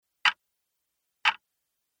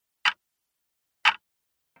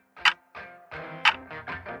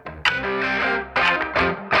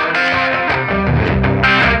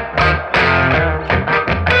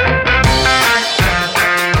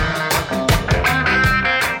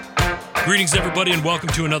Greetings, everybody, and welcome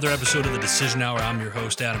to another episode of the Decision Hour. I'm your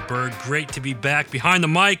host, Adam Berg. Great to be back behind the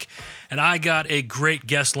mic, and I got a great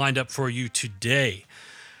guest lined up for you today.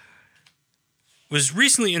 Was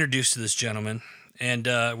recently introduced to this gentleman, and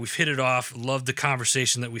we've hit it off. Loved the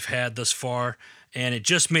conversation that we've had thus far, and it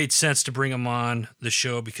just made sense to bring him on the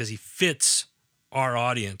show because he fits our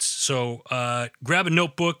audience. So grab a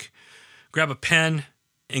notebook, grab a pen,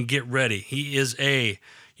 and get ready. He is a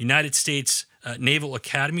United States Naval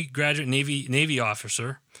Academy graduate, Navy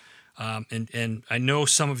officer. And I know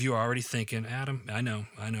some of you are already thinking, Adam, I know,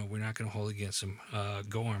 we're not going to hold against him.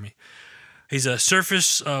 Go Army. He's a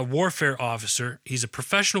surface warfare officer. He's a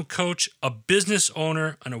professional coach, a business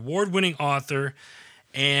owner, an award-winning author,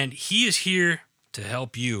 and he is here to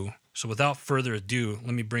help you. So without further ado,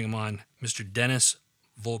 let me bring him on, Mr. Dennis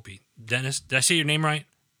Volpe. Dennis, did I say your name right?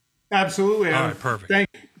 Absolutely. All right, perfect.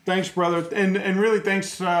 Thanks, brother, and really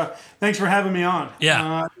thanks for having me on.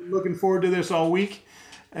 Yeah, looking forward to this all week,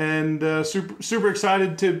 and super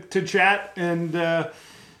excited to chat and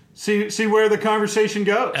see where the conversation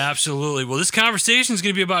goes. Absolutely. Well, this conversation is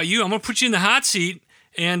going to be about you. I'm going to put you in the hot seat,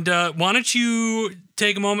 and why don't you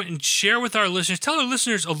take a moment and share with our listeners, tell our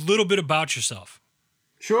listeners a little bit about yourself.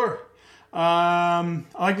 Sure. I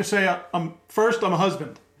like to say I'm a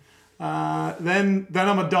husband, then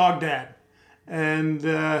I'm a dog dad. And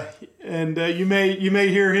you may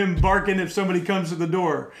hear him barking if somebody comes to the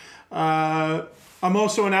door. I'm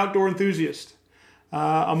also an outdoor enthusiast.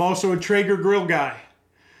 I'm also a Traeger grill guy.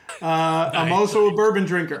 Nice. I'm also a bourbon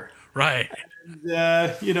drinker. Right.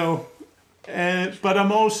 But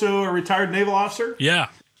I'm also a retired naval officer. Yeah.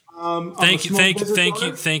 Thank you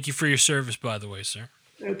for your service, by the way, sir.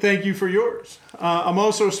 Thank you for yours. I'm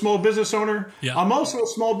also a small business owner. Yeah. I'm also a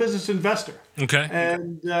small business investor. Okay.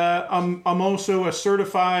 And I'm also a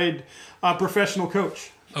certified professional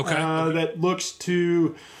coach. Okay. That looks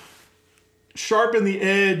to sharpen the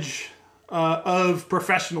edge of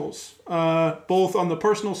professionals, both on the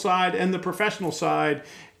personal side and the professional side,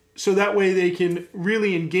 so that way they can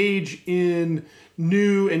really engage in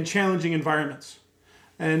new and challenging environments.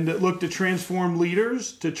 And look to transform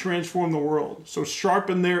leaders to transform the world. So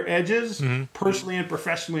sharpen their edges, personally and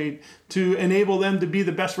professionally, to enable them to be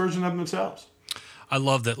the best version of themselves. I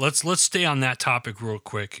love that. Let's stay on that topic real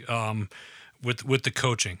quick with the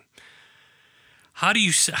coaching.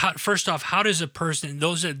 First off, how does a person,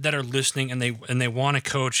 those that are listening and they want to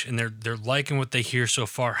coach and they're liking what they hear so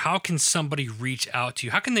far, how can somebody reach out to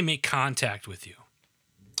you? How can they make contact with you?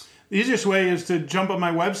 The easiest way is to jump on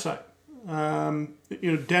my website.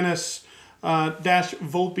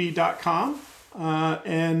 Dennis-Volpe.com,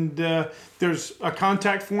 and there's a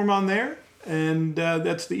contact form on there, and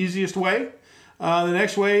that's the easiest way. The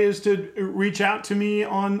next way is to reach out to me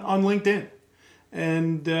on LinkedIn,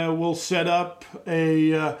 and we'll set up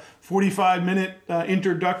a 45-minute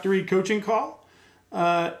introductory coaching call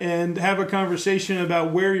and have a conversation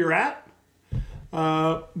about where you're at,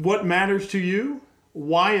 what matters to you,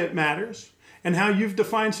 why it matters, and how you've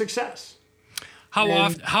defined success. How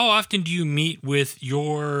often do you meet with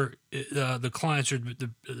your the clients or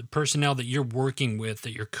the personnel that you're working with,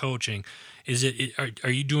 that you're coaching?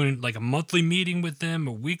 Are you doing like a monthly meeting with them,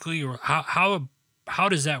 a weekly, or how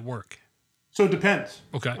does that work? So it depends.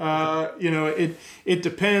 Okay. It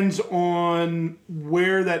depends on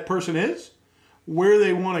where that person is, where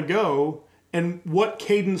they want to go, and what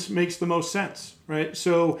cadence makes the most sense, right?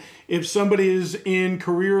 So if somebody is in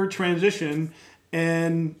career transition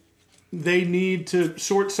and they need to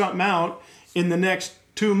sort something out in the next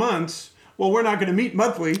 2 months, well, we're not going to meet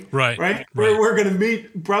monthly, right? We're going to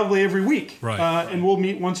meet probably every week, right? And we'll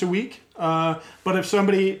meet once a week. But if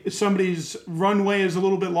somebody's runway is a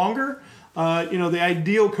little bit longer, the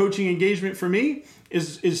ideal coaching engagement for me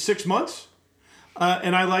is 6 months,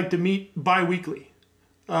 and I like to meet bi-weekly.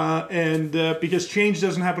 Because change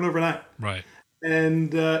doesn't happen overnight. Right.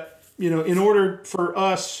 And, in order for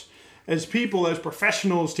us as people, as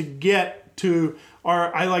professionals, to get to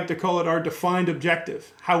I like to call it our defined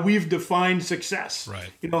objective, how we've defined success. Right.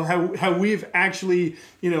 How we've actually,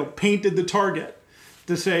 painted the target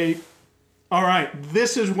to say, all right,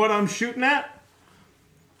 this is what I'm shooting at.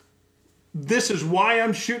 This is why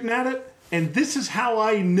I'm shooting at it. And this is how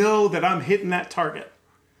I know that I'm hitting that target.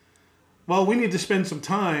 Well, we need to spend some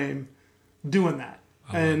time doing that.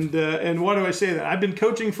 And why do I say that? I've been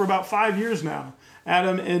coaching for about 5 years now,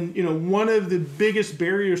 Adam, and one of the biggest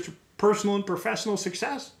barriers to personal and professional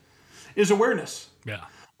success is awareness. Yeah.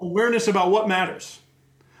 Awareness about what matters.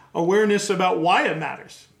 Awareness about why it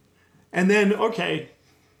matters. And then, okay,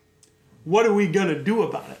 what are we going to do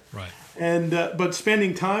about it? Right. And but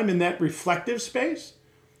spending time in that reflective space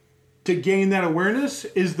to gain that awareness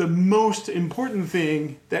is the most important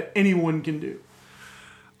thing that anyone can do.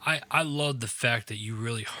 I love the fact that you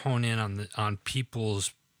really hone in on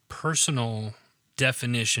people's personal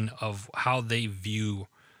definition of how they view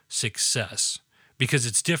success, because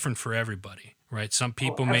it's different for everybody, right? Some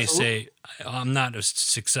people may say, I'm not as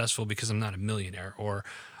successful because I'm not a millionaire, or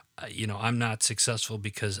I'm not successful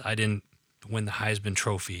because I didn't win the Heisman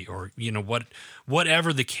Trophy, or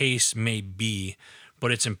whatever the case may be.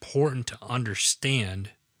 But it's important to understand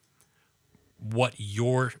what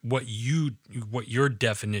your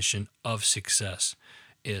definition of success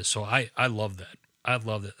is. So I love that. I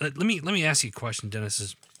love that. Let me ask you a question, Dennis.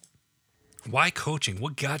 Is why coaching?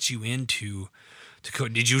 What got you into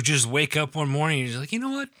coach? Did you just wake up one morning and you're just like, you know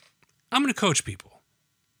what, I'm going to coach people?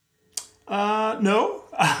 No.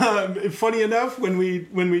 Funny enough, when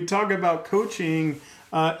we talk about coaching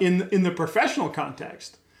in the professional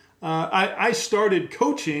context, I started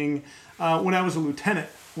coaching when I was a lieutenant.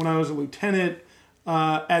 When I was a lieutenant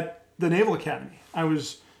at the Naval Academy, I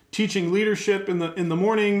was teaching leadership in the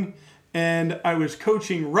morning, and I was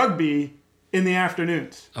coaching rugby in the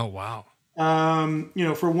afternoons. Oh wow!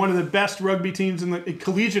 For one of the best rugby teams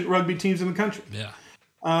collegiate rugby teams in the country. Yeah.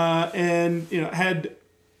 And had,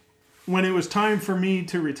 when it was time for me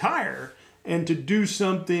to retire and to do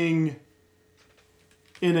something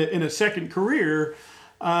in a second career,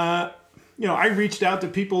 I reached out to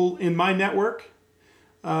people in my network,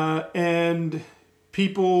 and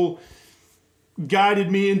people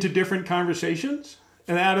guided me into different conversations.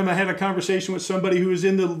 And Adam, I had a conversation with somebody who was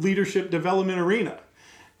in the leadership development arena,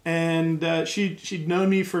 and she'd known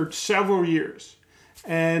me for several years,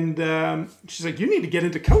 and she's like, "You need to get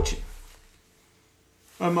into coaching."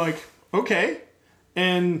 I'm like, "Okay,"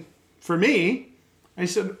 and for me, I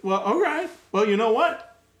said, "Well, all right. Well, you know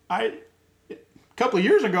what? A couple of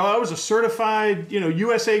years ago, I was a certified,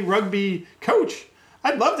 USA rugby coach.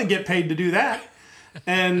 I'd love to get paid to do that."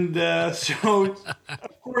 And so,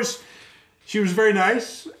 of course, she was very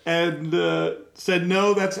nice and said,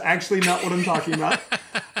 "No, that's actually not what I'm talking about."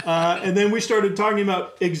 And then we started talking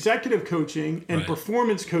about executive coaching and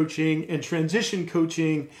performance coaching and transition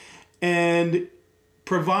coaching, and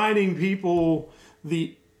providing people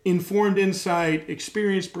the informed insight,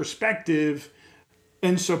 experience, perspective,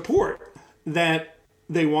 and support that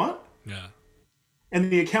they want,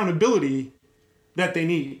 and the accountability that they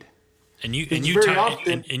need. And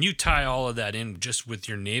you tie all of that in just with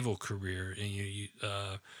your naval career, and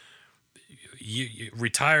you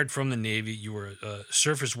retired from the Navy. You were a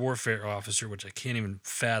surface warfare officer, which I can't even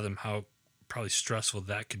fathom how probably stressful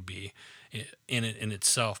that could be in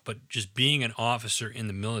itself. But just being an officer in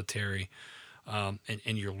the military, and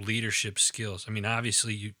your leadership skills. I mean,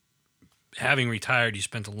 obviously, you having retired, you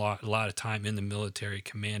spent a lot of time in the military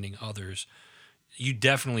commanding others. You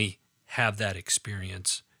definitely have that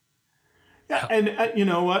experience. Yeah, and you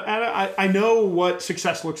know what? I know what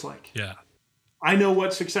success looks like. Yeah. I know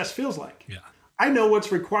what success feels like. Yeah. I know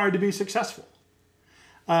what's required to be successful,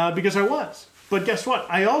 because I was. But guess what?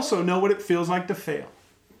 I also know what it feels like to fail.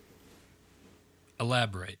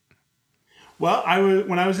 Elaborate. Well,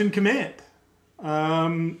 when I was in command,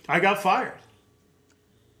 I got fired.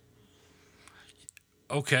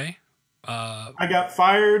 Okay. I got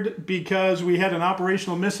fired because we had an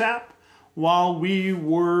operational mishap while we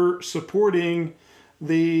were supporting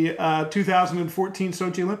the 2014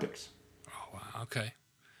 Sochi Olympics. Oh, wow. Okay.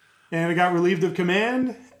 And I got relieved of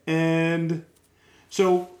command. And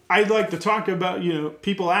so I'd like to talk about,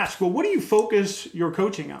 people ask, well, what do you focus your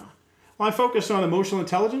coaching on? Well, I focus on emotional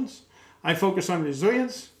intelligence. I focus on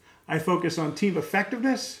resilience. I focus on team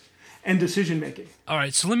effectiveness and decision making. All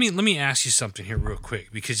right, so let me ask you something here real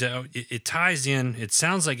quick, because it ties in. It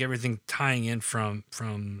sounds like everything tying in from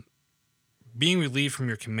being relieved from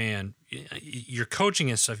your command, your coaching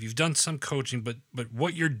and stuff. You've done some coaching, but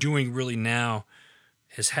what you're doing really now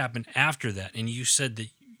has happened after that. And you said that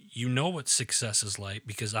you know what success is like,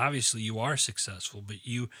 because obviously you are successful, but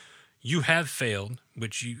you have failed,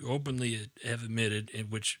 which you openly have admitted, and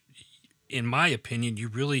which, in my opinion, you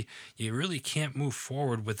really can't move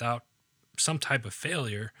forward without some type of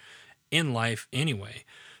failure in life anyway.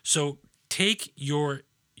 So take your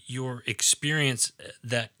experience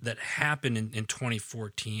that happened in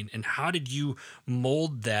 2014, and how did you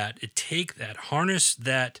mold that, take that, harness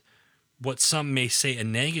that, what some may say a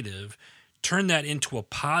negative, turn that into a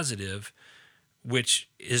positive, which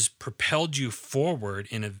is propelled you forward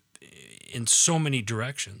in so many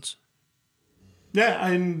directions. Yeah,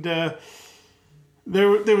 and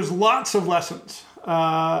there was lots of lessons,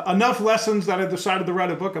 enough lessons that I decided to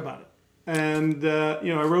write a book about it. And I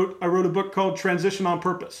wrote a book called Transition on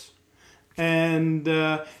Purpose, And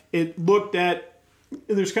it looked at,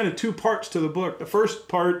 there's kind of two parts to the book. The first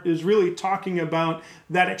part is really talking about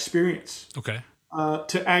that experience. Okay.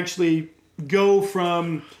 To actually go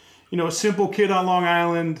from, a simple kid on Long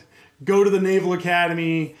Island, go to the Naval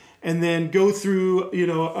Academy, and then go through,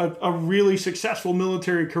 a really successful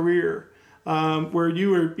military career, where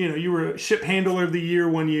you were a ship handler of the year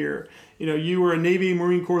one year. You were a Navy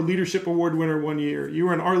Marine Corps Leadership Award winner one year. You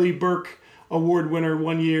were an Arleigh Burke Award winner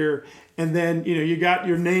one year. And then, you got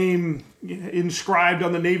your name inscribed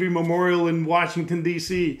on the Navy Memorial in Washington,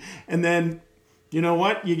 D.C. And then, you know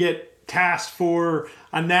what? You get tasked for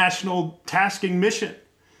a national tasking mission.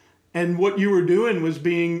 And what you were doing was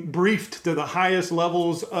being briefed to the highest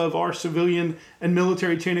levels of our civilian and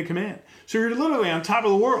military chain of command. So you're literally on top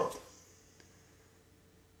of the world.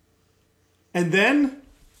 And then,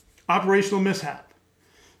 operational mishap.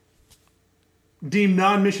 Deemed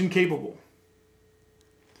non-mission capable.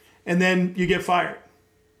 And then you get fired.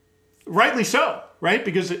 Rightly so, right?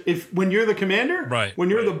 Because when you're the commander, right, when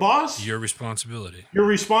you're the boss, your responsibility. You're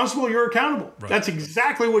responsible, you're accountable. Right. That's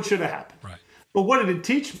exactly what should have happened. Right. But what did it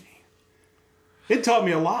teach me? It taught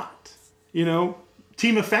me a lot.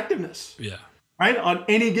 Team effectiveness. Yeah. Right? On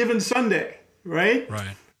any given Sunday, right?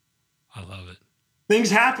 Right. I love it.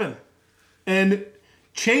 Things happen. And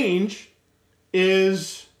change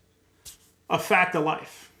is a fact of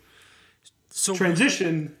life. So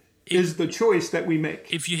transition is the choice that we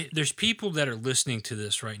make. There's people that are listening to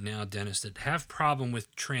this right now, Dennis, that have problem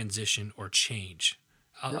with transition or change.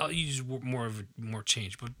 I'll use more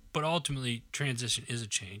change, but ultimately transition is a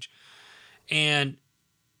change. And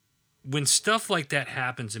when stuff like that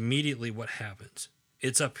happens, immediately what happens?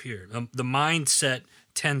 It's up here. The mindset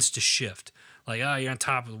tends to shift. Like, you're on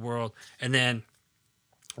top of the world, and then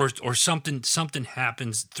or something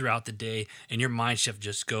happens throughout the day, and your mind shift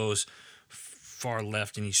just goes far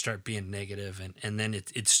left, and you start being negative, and then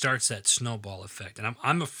it starts that snowball effect. And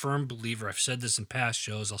I'm a firm believer. I've said this in past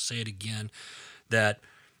shows. I'll say it again, that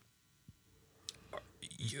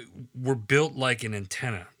we're built like an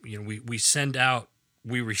antenna. We send out,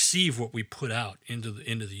 we receive what we put out into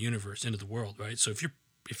the universe, into the world, right? So if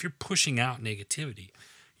you're pushing out negativity,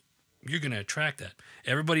 you're going to attract that.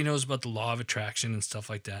 Everybody knows about the law of attraction and stuff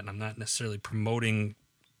like that, and I'm not necessarily promoting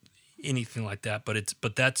anything like that, but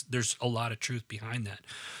there's a lot of truth behind that.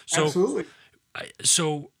 So, absolutely.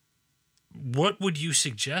 So what would you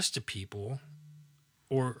suggest to people,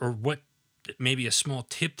 or what maybe a small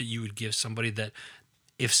tip that you would give somebody that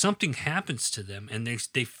if something happens to them and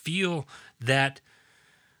they feel that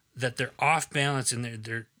they're off balance and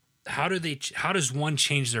they're how does one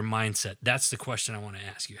change their mindset? That's the question I want to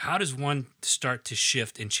ask you. How does one start to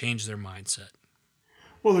shift and change their mindset?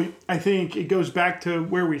 Well, I think it goes back to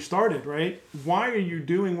where we started, right? Why are you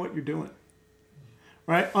doing what you're doing?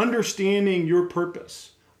 Right? Understanding your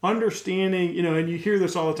purpose. Understanding, and you hear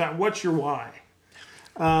this all the time, what's your why?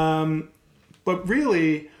 But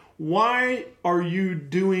really, why are you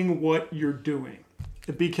doing what you're doing?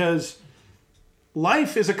 Because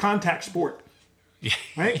life is a contact sport.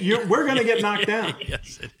 Right? We're going to get knocked down.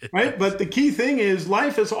 Yes, it is. Right? But the key thing is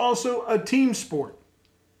life is also a team sport.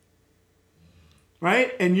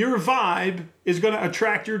 Right? And your vibe is going to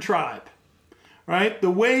attract your tribe. Right?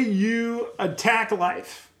 The way you attack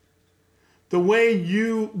life, the way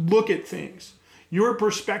you look at things, your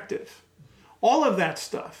perspective, all of that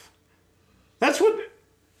stuff. That's what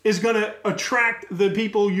is going to attract the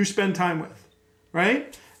people you spend time with.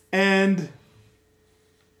 Right? And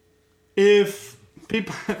if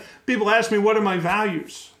people ask me, what are my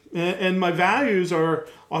values? And my values are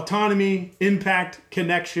autonomy, impact,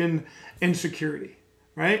 connection, and security,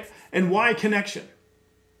 right? And why connection?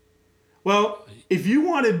 Well, if you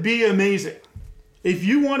want to be amazing, if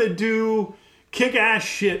you want to do kick-ass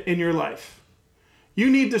shit in your life, you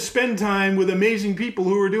need to spend time with amazing people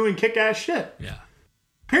who are doing kick-ass shit. Yeah.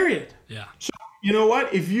 Period. Yeah. So, you know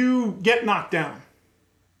what? If you get knocked down,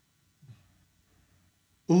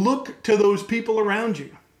 look to those people around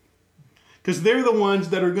you, because they're the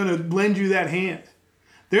ones that are going to lend you that hand.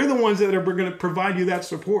 They're the ones that are going to provide you that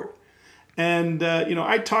support. And,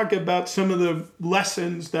 I talk about some of the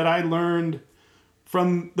lessons that I learned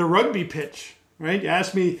from the rugby pitch, right? You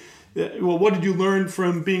ask me, well, what did you learn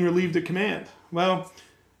from being relieved of command? Well,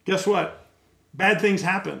 guess what? Bad things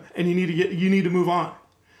happen, and you need to move on.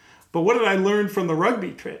 But what did I learn from the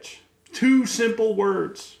rugby pitch? 2 simple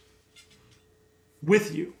words.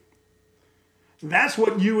 With you. That's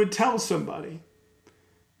what you would tell somebody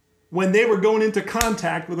when they were going into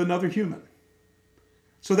contact with another human.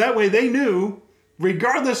 So that way they knew,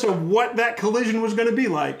 regardless of what that collision was going to be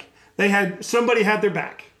like, somebody had their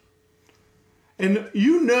back. And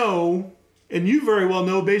and you very well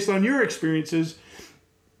know based on your experiences,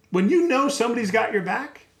 when you know somebody's got your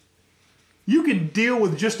back, you can deal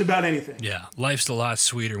with just about anything. Yeah, life's a lot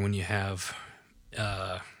sweeter when you have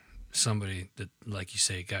somebody that, like you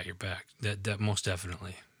say, got your back. That most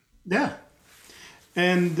definitely. Yeah.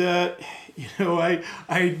 And,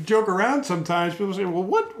 I joke around sometimes. People say, well,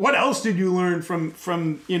 what else did you learn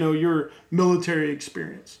from your military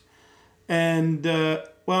experience? And,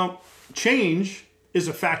 change is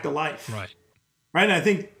a fact of life. Right. Right? And I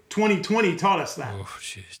think 2020 taught us that. Oh,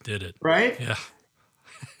 jeez, did it. Right? Yeah.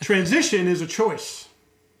 Transition is a choice.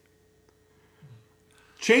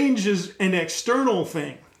 Change is an external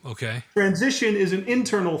thing. Okay. Transition is an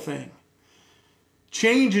internal thing.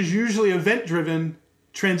 Change is usually event-driven.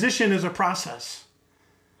 Transition is a process.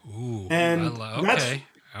 Ooh. And okay.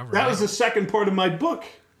 All right. that was the second part of my book,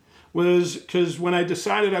 was because when I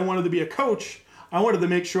decided I wanted to be a coach, I wanted to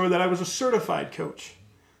make sure that I was a certified coach.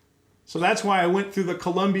 So that's why I went through the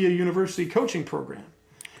Columbia University coaching program.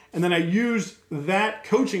 And then I used that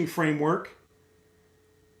coaching framework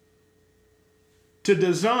to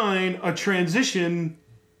design a transition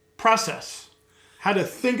process, how to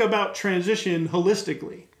think about transition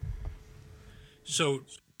holistically. So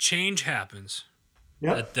change happens.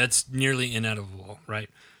 Yep. That's nearly inevitable, right?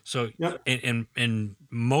 So, Yep. and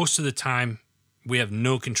most of the time, we have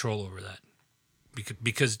no control over that,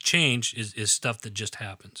 because change is stuff that just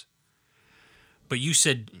happens. But you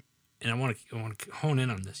said, and I want to hone in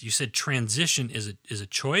on this. You said transition is a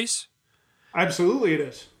choice. Absolutely, it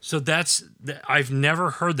is. So I've never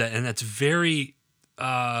heard that, and that's very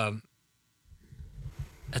that's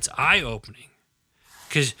eye-opening,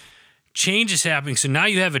 because change is happening. So now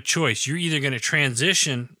you have a choice. You're either going to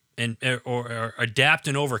transition or adapt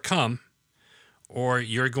and overcome, or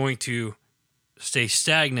you're going to stay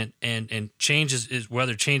stagnant and change is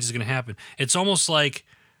whether change is going to happen. It's almost like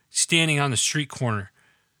standing on the street corner.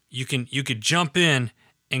 You could jump in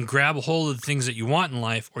and grab a hold of the things that you want in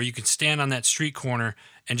life, or you can stand on that street corner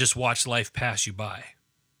and just watch life pass you by.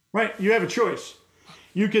 Right. You have a choice.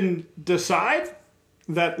 You can decide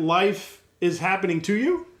that life is happening to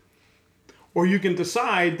you, or you can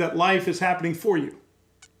decide that life is happening for you.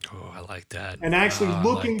 Oh, I like that. And actually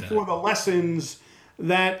looking like that. for the lessons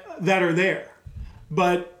that are there.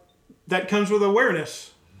 But that comes with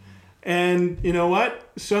awareness. And you know what?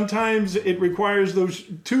 Sometimes it requires those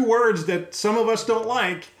two words that some of us don't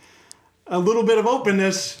like, a little bit of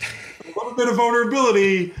openness, a little bit of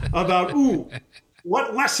vulnerability about,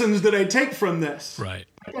 what lessons did I take from this? Right.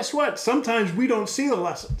 Guess what? Sometimes we don't see the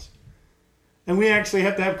lessons. And we actually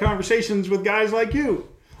have to have conversations with guys like you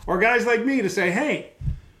or guys like me to say, hey,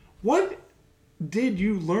 what did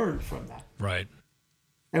you learn from that? Right.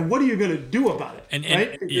 And what are you going to do about it? And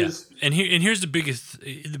right? Because, yeah. And here's the big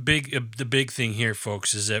thing here,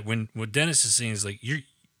 folks, is that what Dennis is saying is like,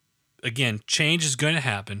 change is going to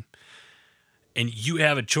happen, and you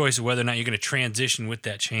have a choice of whether or not you're going to transition with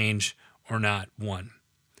that change or not. 1.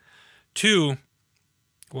 2.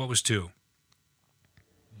 What was 2?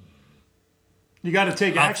 You got to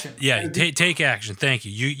take action. Yeah, take action. Thank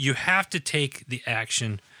you. You have to take the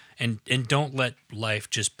action, and don't let life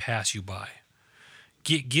just pass you by.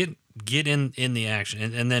 Get in the action,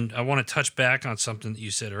 and then I want to touch back on something that you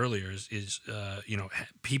said earlier. Is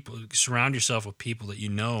people, surround yourself with people that you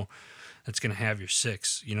know that's going to have your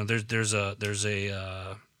six. You know, there's an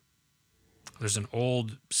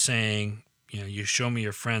old saying. You know, you show me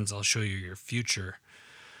your friends, I'll show you your future.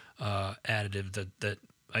 Additive that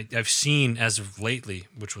I've seen as of lately,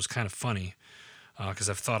 which was kind of funny because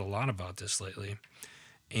I've thought a lot about this lately.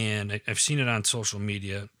 And I've seen it on social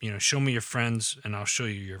media, you know, show me your friends and I'll show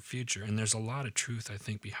you your future. And there's a lot of truth, I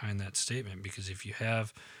think, behind that statement, because if you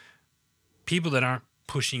have people that aren't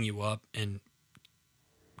pushing you up and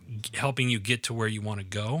helping you get to where you want to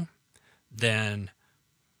go, then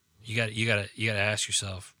you got to ask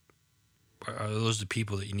yourself, are those the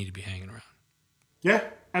people that you need to be hanging around? Yeah,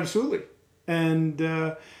 absolutely. And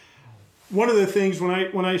one of the things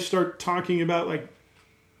when I start talking about, like,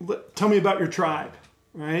 tell me about your tribe.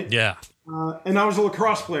 Right? Yeah. And I was a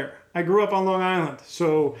lacrosse player. I grew up on Long Island.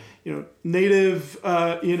 So, Native,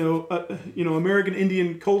 American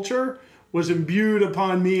Indian culture was imbued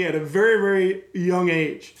upon me at a very, very young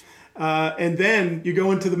age. And then you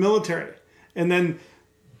go into the military. And then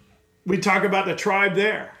we talk about the tribe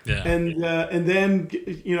there. Yeah. And then,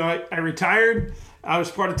 I retired. I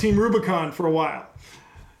was part of Team Rubicon for a while.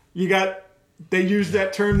 They used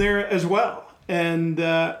that term there as well. And,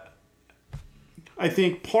 I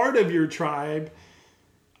think part of your tribe,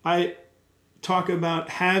 I talk about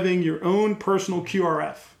having your own personal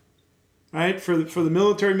QRF. right? For the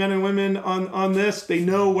military men and women on this, they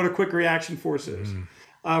know what a quick reaction force is.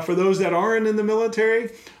 For those that aren't in the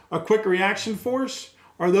military, a quick reaction force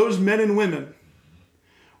are those men and women,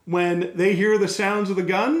 when they hear the sounds of the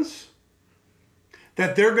guns,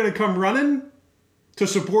 that they're going to come running to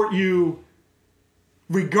support you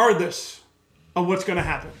regardless of what's going to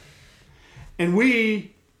happen. And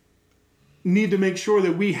we need to make sure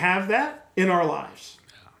that we have that in our lives.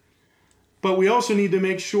 But we also need to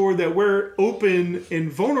make sure that we're open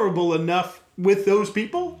and vulnerable enough with those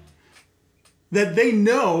people that they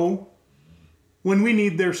know when we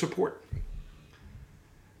need their support.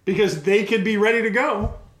 Because they could be ready to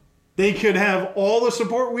go. They could have all the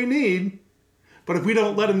support we need, but if we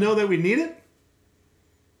don't let them know that we need it,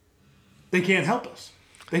 they can't help us.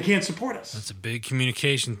 They can't support us. That's a big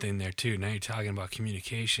communication thing there too. Now you're talking about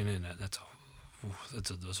communication, and that's a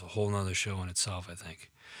whole nother show in itself, I think.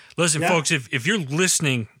 Listen, folks, if you're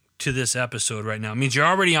listening to this episode right now, it means you're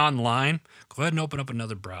already online. Go ahead and open up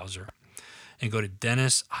another browser and go to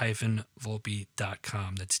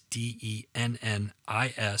dennis-volpe.com. That's DENNIS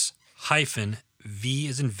hyphen V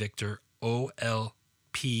as in Victor, OLPE.com.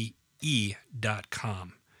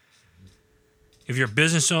 If you're a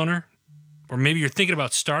business owner, or maybe you're thinking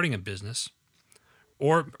about starting a business,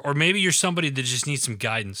 or maybe you're somebody that just needs some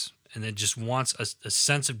guidance and that just wants a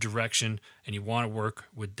sense of direction and you want to work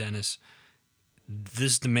with Dennis,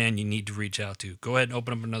 this is the man you need to reach out to. Go ahead and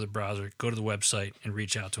open up another browser, go to the website, and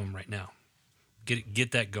reach out to him right now.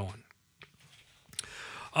 Get that going.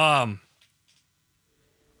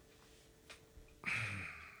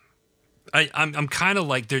 I'm kind of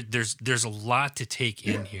like there's a lot to take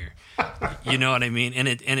in here, you know what I mean, and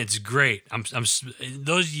it's great. I'm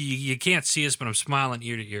those you can't see us, but I'm smiling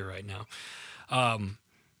ear to ear right now.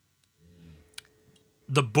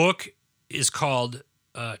 The book is called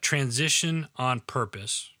Transition on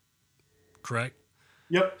Purpose, correct?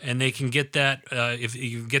 Yep. And they can get that if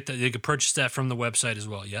you get that, they can purchase that from the website as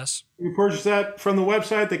well. Yes. You can purchase that from the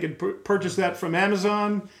website. They can purchase that from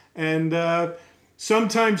Amazon, and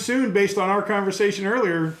sometime soon, based on our conversation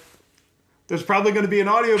earlier, there's probably going to be an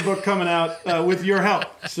audiobook coming out with your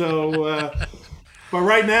help. So, but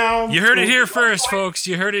right now, you heard it here first, folks.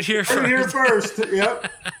 You heard it here first.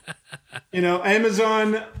 Yep. You know,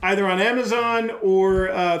 Amazon, either on Amazon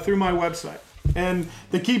or through my website. And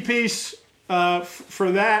the key piece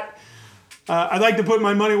for that, I'd like to put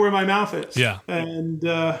my money where my mouth is. Yeah. And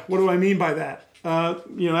what do I mean by that?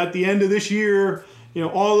 You know, at the end of this year, you know,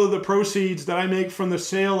 all of the proceeds that I make from the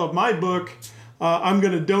sale of my book, I'm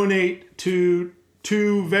going to donate to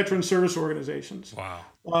 2 veteran service organizations. Wow.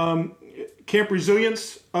 Camp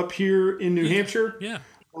Resilience up here in New Hampshire. Yeah.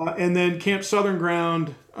 And then Camp Southern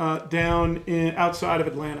Ground down outside of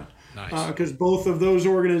Atlanta. Nice. Because both of those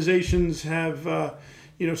organizations have,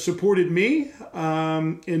 supported me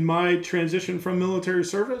in my transition from military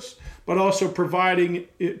service, but also providing,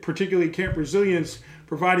 particularly Camp Resilience,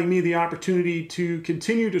 providing me the opportunity to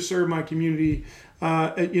continue to serve my community,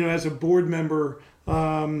 as a board member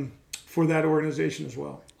for that organization as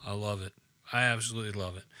well. I love it. I absolutely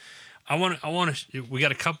love it. I want to. We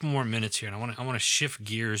got a couple more minutes here, and I want to shift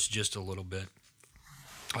gears just a little bit.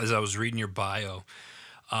 As I was reading your bio,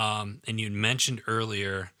 and you mentioned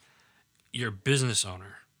earlier, you're a business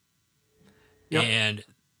owner. Yep. And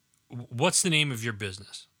what's the name of your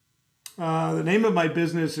business? The name of my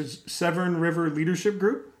business is Severn River Leadership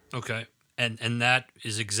Group. Okay. And that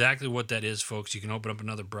is exactly what that is, folks. You can open up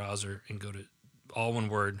another browser and go to all one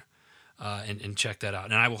word and check that out.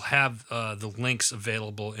 And I will have the links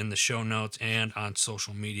available in the show notes and on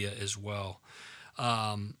social media as well.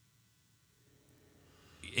 And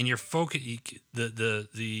your focus,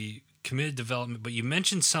 the committed development, but you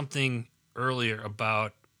mentioned something earlier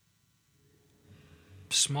about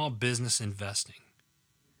small business investing.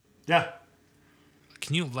 Yeah.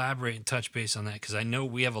 Can you elaborate and touch base on that? Because I know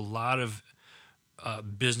we have a lot of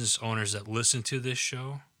business owners that listen to this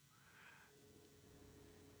show.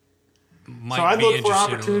 So I look for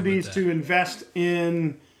opportunities to invest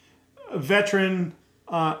in veteran,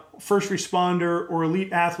 first responder, or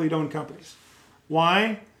elite athlete-owned companies.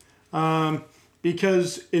 Why?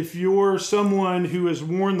 Because if you're someone who has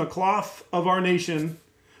worn the cloth of our nation,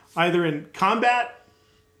 either in combat,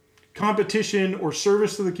 competition, or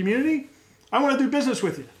service to the community, I want to do business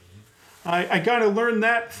with you. I got to learn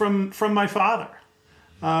that from my father,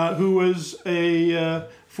 who was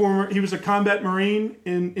he was a combat Marine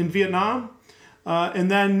in Vietnam, and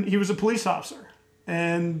then he was a police officer,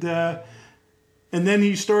 and then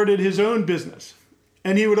he started his own business,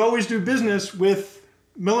 and he would always do business with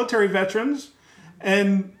military veterans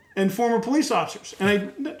and former police officers,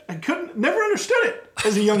 and I never understood it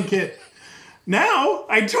as a young kid. Now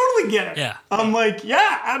I totally get it. Yeah. I'm like,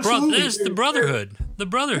 yeah, absolutely. There's the brotherhood. The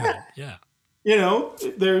brotherhood. Yeah. You know,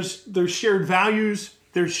 there's shared values,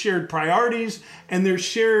 there's shared priorities, and there's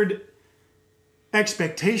shared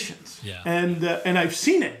expectations. Yeah. And I've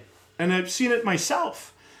seen it, and I've seen it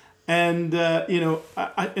myself. And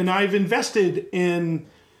I've invested in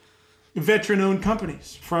veteran-owned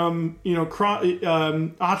companies, from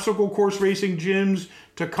obstacle course racing gyms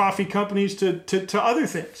to coffee companies to other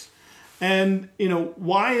things. And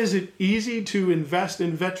why is it easy to invest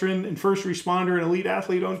in veteran and first responder and elite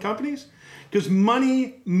athlete-owned companies? Because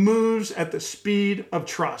money moves at the speed of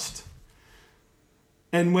trust.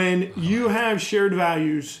 And when you have shared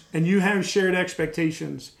values and you have shared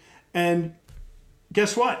expectations, and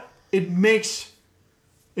guess what? It makes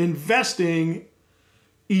investing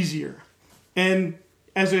easier. And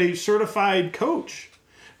as a certified coach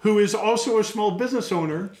who is also a small business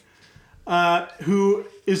owner, who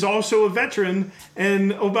is also a veteran,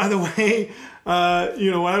 and oh, by the way,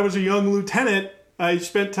 when I was a young lieutenant, I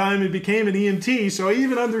spent time and became an EMT, so I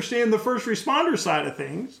even understand the first responder side of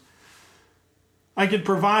things. I could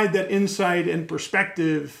provide that insight and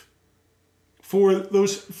perspective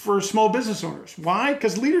for small business owners. Why?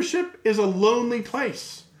 Because leadership is a lonely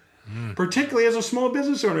place, particularly as a small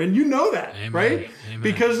business owner, and you know that, Amen. right? Amen.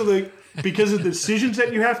 Because of the decisions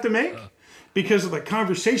that you have to make, because of the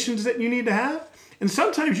conversations that you need to have, and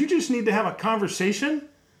sometimes you just need to have a conversation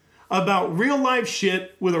about real life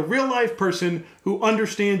shit with a real life person who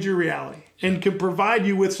understands your reality and can provide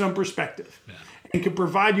you with some perspective and can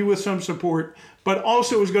provide you with some support, but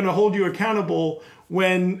also is going to hold you accountable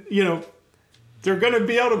when they're going to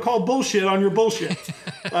be able to call bullshit on your bullshit.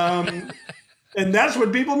 And that's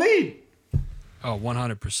what people need. Oh,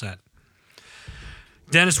 100%.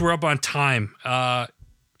 Dennis, we're up on time.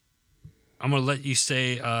 I'm going to let you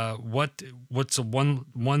say what's the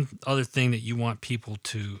one other thing that you want people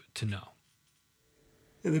to know.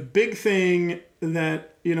 The big thing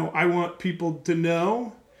that I want people to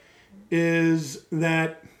know is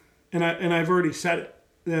that, and I've already said it,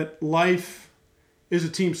 that life is a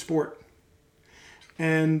team sport.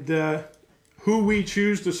 And who we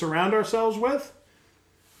choose to surround ourselves with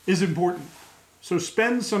is important. So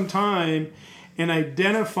spend some time and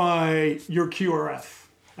identify your QRF.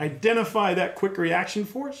 Identify that quick reaction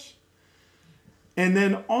force. And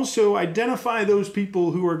then also identify those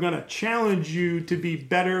people who are going to challenge you to be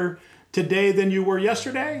better today than you were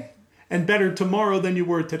yesterday and better tomorrow than you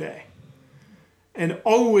were today. And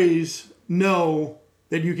always know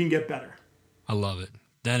that you can get better. I love it.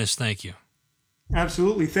 Dennis, thank you.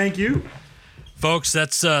 Absolutely. Thank you. Folks,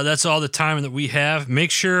 that's all the time that we have. Make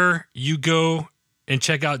sure you go and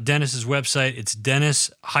check out Dennis's website. It's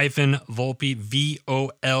Dennis-Volpe,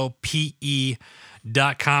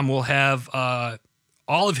 VOLPE.com. We'll have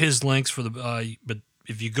all of his links for but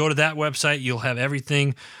if you go to that website, you'll have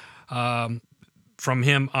everything from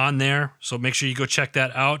him on there. So make sure you go check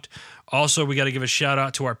that out. Also, we got to give a shout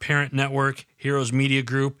out to our parent network, Heroes Media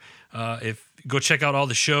Group. Go check out all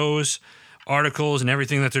the shows, articles, and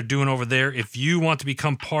everything that they're doing over there. If you want to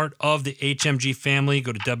become part of the HMG family,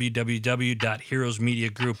 go to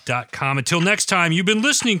www.heroesmediagroup.com. Until next time, you've been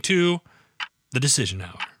listening to The Decision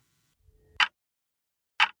Hour.